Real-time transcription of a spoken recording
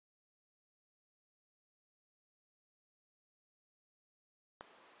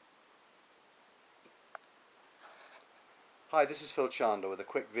Hi, this is Phil Chandler with a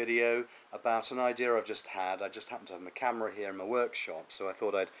quick video about an idea I've just had. I just happen to have my camera here in my workshop, so I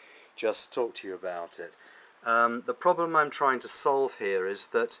thought I'd just talk to you about it. The problem I'm trying to solve here is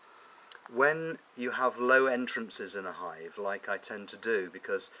that when you have low entrances in a hive, like I tend to do,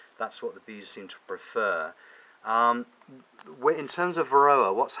 because that's what the bees seem to prefer, in terms of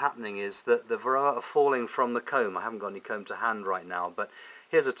Varroa, what's happening is that the Varroa are falling from the comb. I haven't got any comb to hand right now, but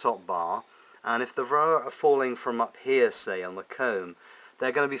here's a top bar. And if the Varroa are falling from up here, say, on the comb,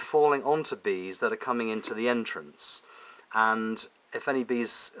 they're going to be falling onto bees that are coming into the entrance. And if any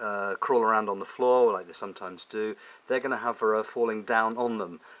bees crawl around on the floor, like they sometimes do, they're going to have Varroa falling down on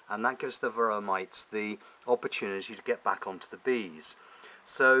them. And that gives the Varroa mites the opportunity to get back onto the bees.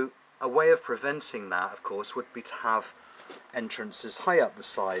 So a way of preventing that, of course, would be to have entrances high up the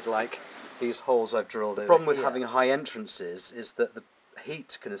side, like these holes I've drilled over here. The problem with having high entrances is that the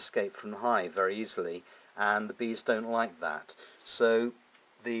heat can escape from the hive very easily, and the bees don't like that. So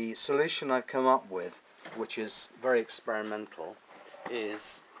the solution I've come up with, which is very experimental,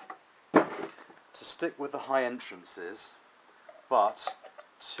 is to stick with the high entrances, but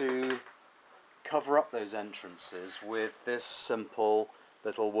to cover up those entrances with this simple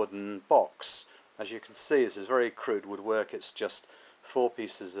little wooden box. As you can see, this is very crude woodwork. It's just 4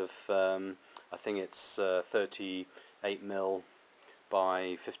 pieces of I think it's 38mm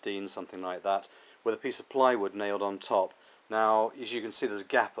by 15, something like that, with a piece of plywood nailed on top. Now, as you can see, there's a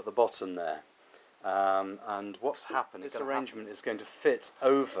gap at the bottom there, and what's happened, this arrangement is going to fit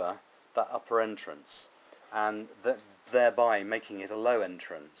over that upper entrance, and thereby making it a low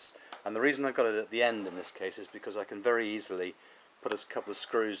entrance. And the reason I've got it at the end in this case is because I can very easily put a couple of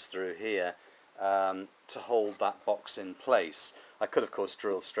screws through here to hold that box in place. I could, of course,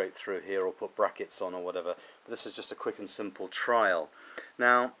 drill straight through here or put brackets on or whatever, but this is just a quick and simple trial.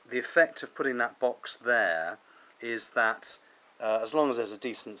 Now, the effect of putting that box there is that as long as there's a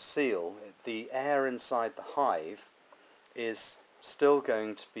decent seal, the air inside the hive is still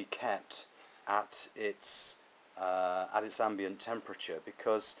going to be kept at its ambient temperature,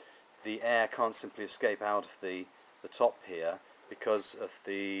 because the air can't simply escape out of the top here because of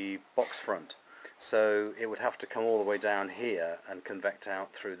the box front. So it would have to come all the way down here and convect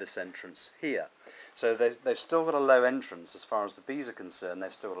out through this entrance here. So they've still got a low entrance as far as the bees are concerned.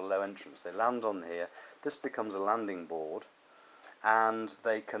 They've still got a low entrance. They land on here. This becomes a landing board, and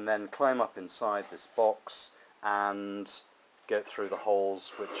they can then climb up inside this box and go through the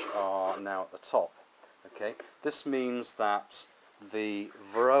holes which are now at the top. Okay, this means that the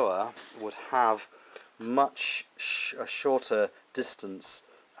Varroa would have much a shorter distance.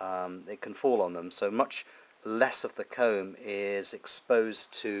 It can fall on them, so much less of the comb is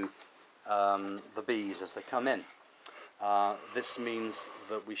exposed to the bees as they come in. This means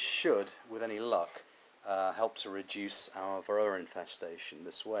that we should, with any luck, help to reduce our Varroa infestation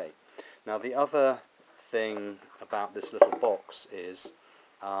this way. Now, the other thing about this little box is,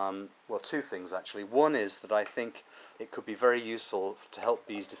 well, 2 things actually. One is that I think it could be very useful to help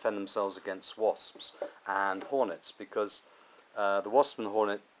bees defend themselves against wasps and hornets, because the wasp and the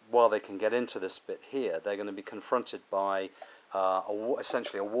hornet, while they can get into this bit here, they're going to be confronted by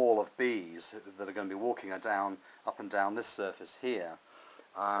essentially a wall of bees that are going to be walking up and down this surface here,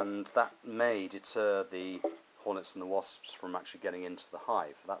 and that may deter the hornets and the wasps from actually getting into the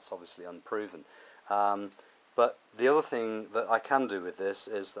hive. That's obviously unproven. But the other thing that I can do with this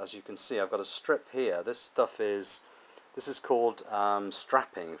is, as you can see, I've got a strip here. This is called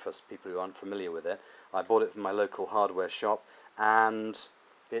strapping, for people who aren't familiar with it. I bought it from my local hardware shop, and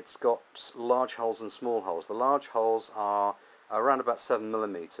it's got large holes and small holes. The large holes are around about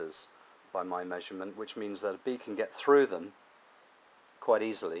 7mm by my measurement, which means that a bee can get through them quite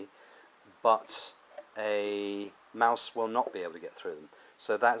easily, but a mouse will not be able to get through them.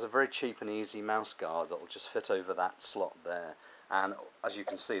 So that's a very cheap and easy mouse guard that will just fit over that slot there. And as you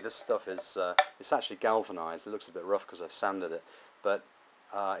can see, this stuff is it's actually galvanized. It looks a bit rough because I've sanded it, but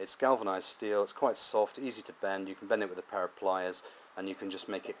it's galvanized steel. It's quite soft, easy to bend. You can bend it with a pair of pliers, and you can just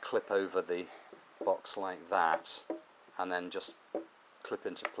make it clip over the box like that, and then just clip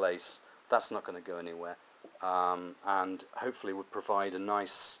into place. That's not going to go anywhere, and hopefully would provide a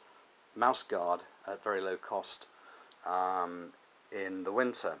nice mouse guard at very low cost in the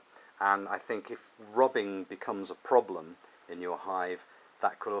winter. And I think if robbing becomes a problem in your hive,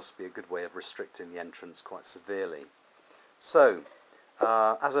 that could also be a good way of restricting the entrance quite severely. So,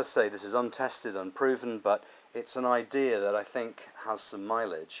 as I say, this is untested, unproven, but it's an idea that I think has some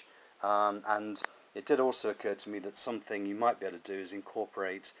mileage, and it did also occur to me that something you might be able to do is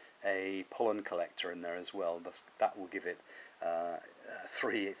incorporate a pollen collector in there as well. That will give it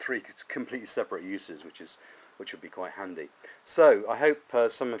three completely separate uses, which is which would be quite handy. So I hope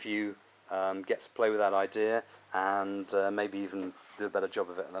some of you get to play with that idea and maybe even do a better job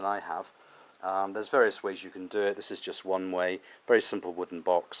of it than I have. There's various ways you can do it. This is just one way, very simple wooden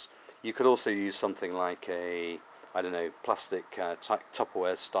box. You could also use something like a, I don't know, plastic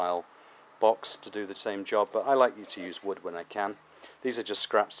Tupperware style box to do the same job, but I like to use wood when I can. These are just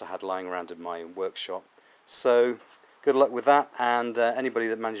scraps I had lying around in my workshop. So good luck with that, and anybody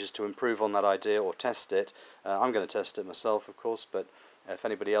that manages to improve on that idea or test it, I'm going to test it myself of course, but if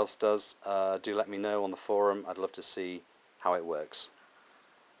anybody else does, do let me know on the forum. I'd love to see how it works.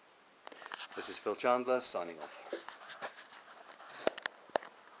 This is Phil Chandler signing off.